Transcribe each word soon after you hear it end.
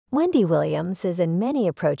Wendy Williams is in many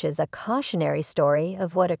approaches a cautionary story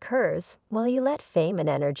of what occurs while you let fame and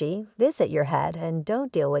energy visit your head and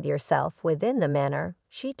don't deal with yourself within the manner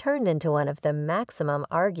she turned into one of the maximum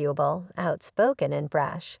arguable, outspoken and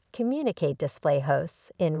brash communicate display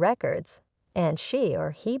hosts in records, and she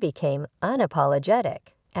or he became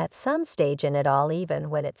unapologetic at some stage in it all, even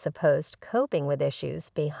when it supposed coping with issues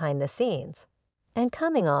behind the scenes, and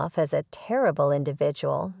coming off as a terrible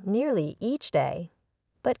individual nearly each day.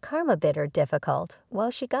 But karma bid her difficult.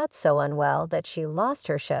 While she got so unwell that she lost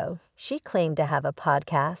her show, she claimed to have a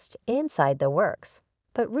podcast inside the works.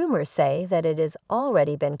 But rumors say that it has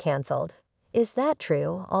already been canceled. Is that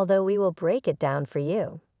true? Although we will break it down for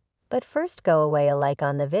you. But first, go away a like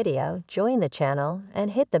on the video, join the channel,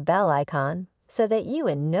 and hit the bell icon so that you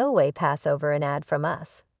in no way pass over an ad from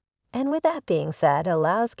us. And with that being said,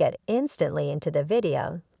 allows get instantly into the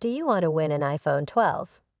video. Do you want to win an iPhone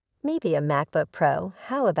 12? Maybe a MacBook Pro?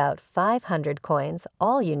 How about 500 coins?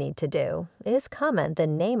 All you need to do is comment the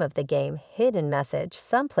name of the game hidden message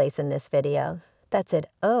someplace in this video. That's it.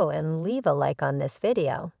 Oh, and leave a like on this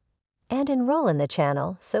video. And enroll in the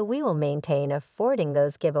channel so we will maintain affording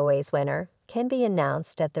those giveaways winner can be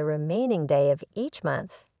announced at the remaining day of each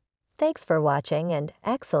month. Thanks for watching and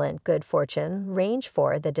excellent good fortune. Range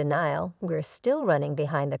for the denial. We're still running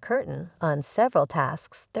behind the curtain on several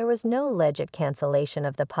tasks. There was no legit cancellation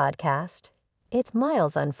of the podcast. It's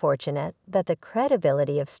miles unfortunate that the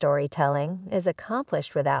credibility of storytelling is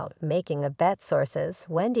accomplished without making a bet. Sources: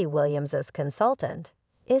 Wendy Williams's consultant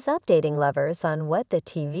is updating lovers on what the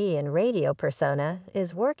TV and radio persona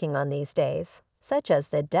is working on these days, such as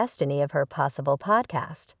the destiny of her possible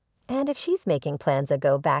podcast. And if she's making plans to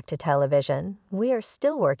go back to television, we are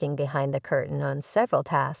still working behind the curtain on several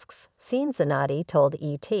tasks, Zanotti told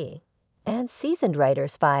ET. And seasoned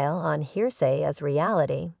writers file on hearsay as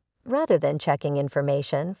reality, rather than checking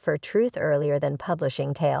information for truth earlier than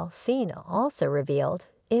publishing tale. Scene also revealed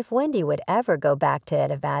if Wendy would ever go back to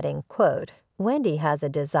it, adding, quote, Wendy has a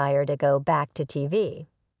desire to go back to TV.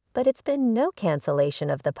 But it's been no cancellation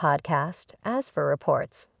of the podcast. As for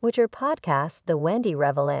reports, which her podcast, The Wendy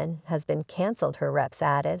Revel In, has been canceled, her reps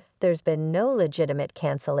added, there's been no legitimate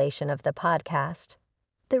cancellation of the podcast.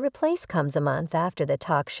 The replace comes a month after the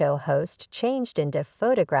talk show host changed into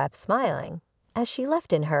photograph smiling as she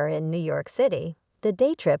left in her in New York City. The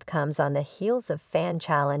day trip comes on the heels of fan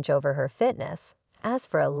challenge over her fitness. As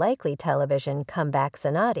for a likely television comeback,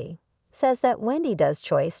 Zanotti says that Wendy does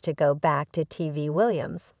choice to go back to TV.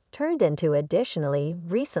 Williams turned into additionally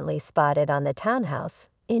recently spotted on the townhouse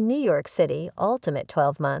in New York City. Ultimate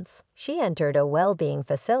 12 months, she entered a well-being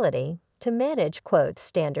facility to manage, quote,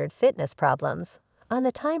 standard fitness problems. On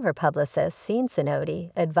the time her publicist,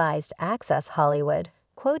 Zanotti, advised Access Hollywood,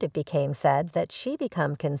 quote, it became said that she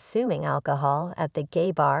become consuming alcohol at the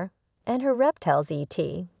gay bar, and her rep tells ET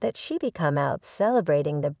that she become out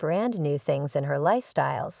celebrating the brand new things in her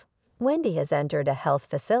lifestyles. Wendy has entered a health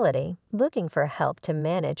facility looking for help to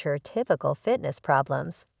manage her typical fitness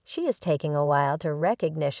problems. She is taking a while to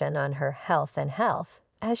recognition on her health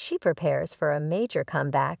as she prepares for a major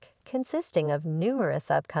comeback consisting of numerous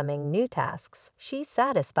upcoming new tasks. She's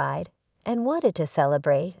satisfied and wanted to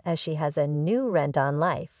celebrate as she has a new rent on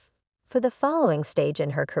life. For the following stage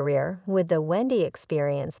in her career with the Wendy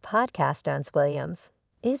Experience podcast, Dance Williams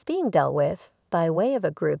is being dealt with by way of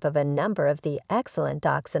a group of a number of the excellent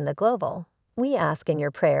docs in the global. We ask in your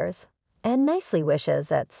prayers and nicely wishes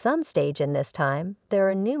at some stage in this time. There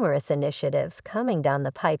are numerous initiatives coming down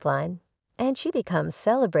the pipeline, and she becomes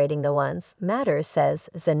celebrating the ones matters, says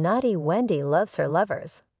Zanotti. Wendy loves her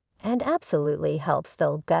lovers and absolutely helps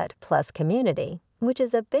the gut plus community, which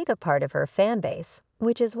is a big a part of her fan base,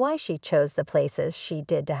 which is why she chose the places she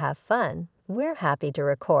did to have fun. We're happy to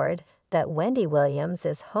record that Wendy Williams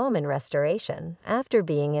is home in restoration after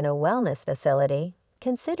being in a wellness facility,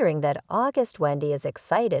 considering that August. Wendy is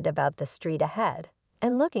excited about the street ahead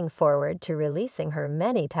and looking forward to releasing her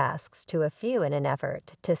many tasks to a few in an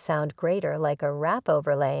effort to sound greater like a rap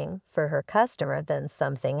overlaying for her customer than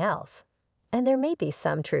something else. And there may be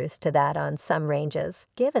some truth to that on some ranges,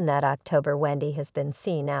 given that October Wendy has been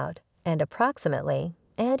seen out and approximately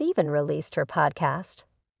and even released her podcast.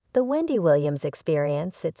 The Wendy Williams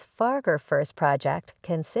Experience, it's far her first project,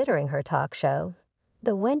 considering her talk show.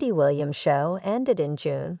 The Wendy Williams Show ended in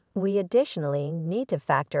June. We additionally need to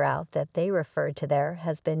factor out that they referred to there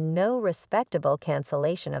has been no respectable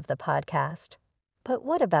cancellation of the podcast. But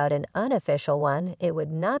what about an unofficial one? It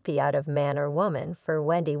would not be out of man or woman for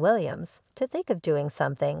Wendy Williams to think of doing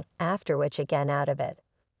something after which again out of it,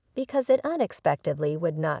 because it unexpectedly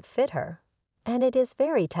would not fit her. And it is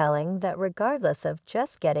very telling that regardless of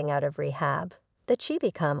just getting out of rehab, that she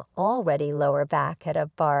become already lower back at a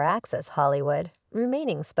bar Access Hollywood.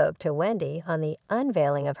 Remaining spoke to Wendy on the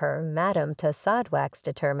unveiling of her Madame Tussauds wax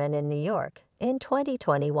determined in New York in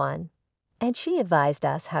 2021. And she advised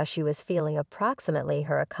us how she was feeling approximately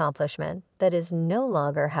her accomplishment that is no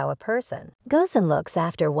longer how a person goes and looks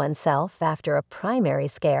after oneself after a primary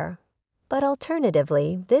scare. But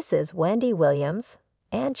alternatively, this is Wendy Williams,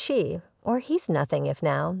 and she, or he's nothing if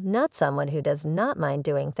now, not someone who does not mind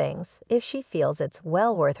doing things if she feels it's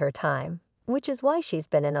well worth her time, which is why she's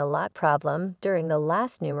been in a lot problem during the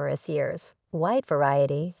last numerous years. Wide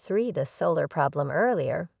Variety 3 The solar problem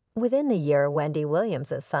earlier. Within the year, Wendy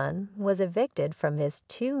Williams' son was evicted from his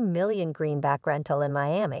 $2 million greenback rental in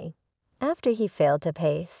Miami after he failed to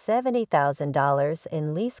pay $70,000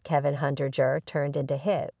 in lease. Kevin Hunter Jr. turned into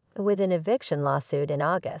hit with an eviction lawsuit in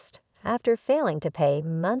August after failing to pay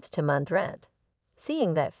month-to-month rent.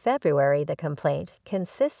 Seeing that February the complaint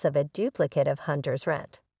consists of a duplicate of Hunter's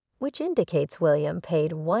rent, which indicates William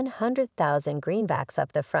paid 100,000 greenbacks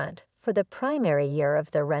up the front for the primary year of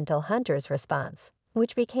the rental. Hunter's response,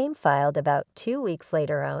 which became filed about 2 weeks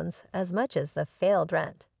later, owns as much as the failed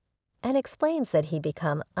rent, and explains that he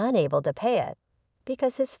become unable to pay it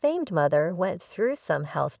because his famed mother went through some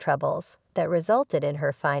health troubles that resulted in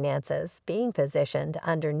her finances being positioned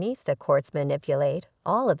underneath the courts. Manipulate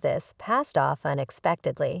all of this passed off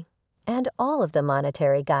unexpectedly, and all of the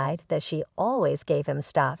monetary guide that she always gave him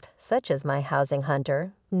stopped, such as my housing.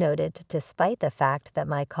 Hunter noted, despite the fact that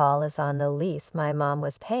my call is on the lease my mom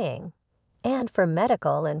was paying, and for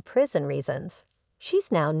medical and prison reasons,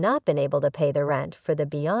 she's now not been able to pay the rent for the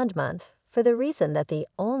Beyond month for the reason that the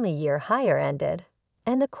only year hire ended,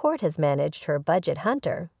 and the court has managed her budget.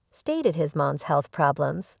 Hunter stated his mom's health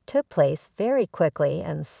problems took place very quickly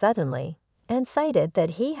and suddenly, and cited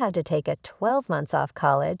that he had to take a 12 months off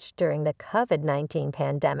college during the COVID-19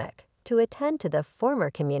 pandemic to attend to the former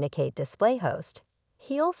Communicate display host.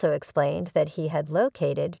 He also explained that he had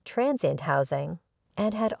located transient housing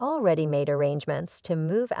and had already made arrangements to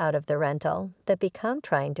move out of the rental that become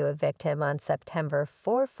trying to evict him on September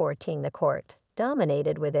 4/14. The court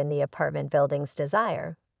dominated within the apartment building's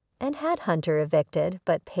desire and had Hunter evicted,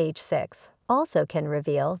 but page 6 also can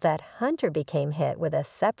reveal that Hunter became hit with a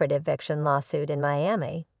separate eviction lawsuit in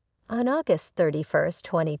Miami on August 31,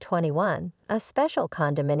 2021. A special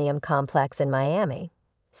condominium complex in Miami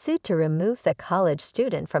sued to remove the college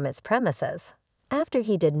student from its premises after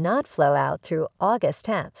he did not flow out through August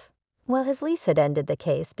 10th. While his lease had ended, the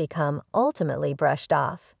case become ultimately brushed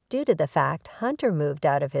off due to the fact Hunter moved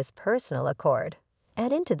out of his personal accord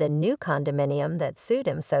and into the new condominium that sued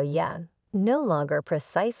him. So yeah, no longer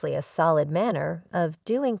precisely a solid manner of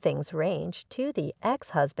doing things range to the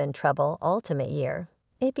ex-husband trouble. Ultimate year,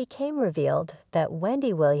 it became revealed that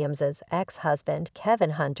Wendy Williams's ex-husband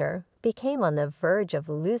Kevin Hunter became on the verge of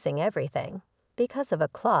losing everything because of a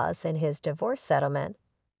clause in his divorce settlement.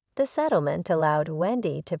 The settlement allowed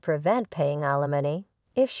Wendy to prevent paying alimony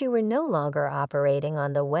if she were no longer operating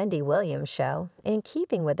on The Wendy Williams Show. In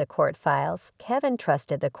keeping with the court files, Kevin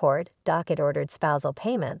trusted the court docket-ordered spousal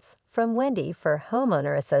payments from Wendy for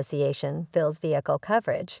homeowner association bills, vehicle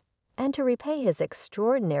coverage, and to repay his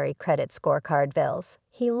extraordinary credit scorecard bills.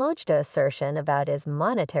 He launched an assertion about his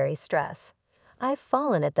monetary stress. I've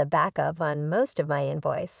fallen at the back of on most of my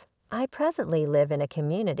invoice. I presently live in a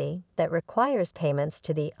community that requires payments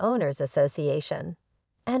to the Owners Association,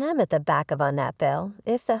 and I'm at the back of on that bill.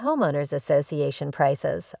 If the Homeowners Association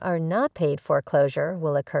prices are not paid, foreclosure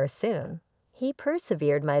will occur soon. He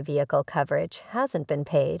persevered. My vehicle coverage hasn't been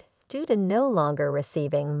paid due to no longer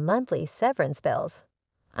receiving monthly severance bills.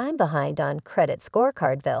 I'm behind on credit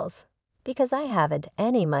scorecard bills because I haven't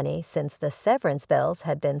any money since the severance bills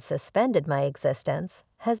had been suspended. My existence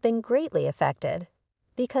has been greatly affected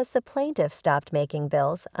because the plaintiff stopped making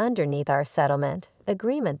bills underneath our settlement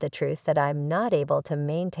agreement. The truth that I'm not able to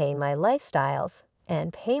maintain my lifestyles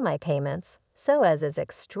and pay my payments so as is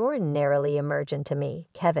extraordinarily emergent to me.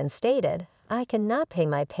 Kevin stated, I cannot pay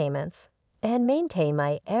my payments and maintain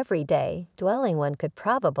my everyday dwelling. One could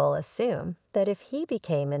probably assume that if he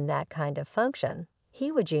became in that kind of function,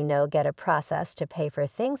 he would get a process to pay for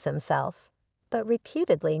things himself, but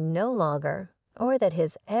reputedly no longer, or that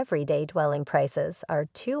his everyday dwelling prices are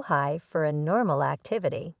too high for a normal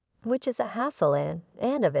activity, which is a hassle in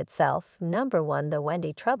and of itself. Number 1, the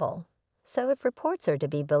Wendy trouble. So if reports are to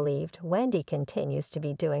be believed, Wendy continues to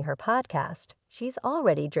be doing her podcast. She's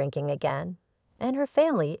already drinking again, and her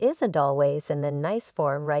family isn't always in the nice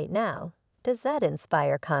form right now. Does that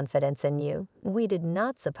inspire confidence in you? We did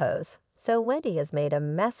not suppose. So Wendy has made a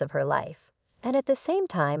mess of her life, and at the same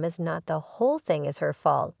time, is not the whole thing is her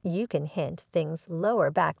fault. You can hint things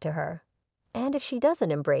lower back to her. And if she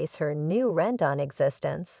doesn't embrace her new rent-on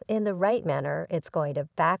existence in the right manner, it's going to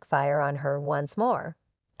backfire on her once more.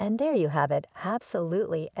 And there you have it.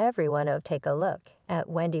 Absolutely everyone will take a look at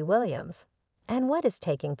Wendy Williams and what is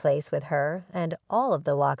taking place with her and all of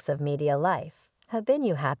the walks of media life. Have been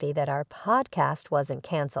you happy that our podcast wasn't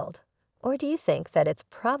canceled? Or do you think that it's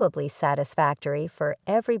probably satisfactory for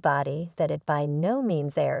everybody that it by no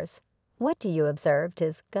means airs? What do you observed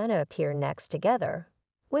is gonna appear next together?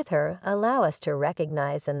 With her, allow us to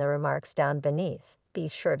recognize in the remarks down beneath. Be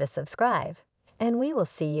sure to subscribe, and we will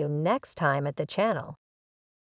see you next time at the channel.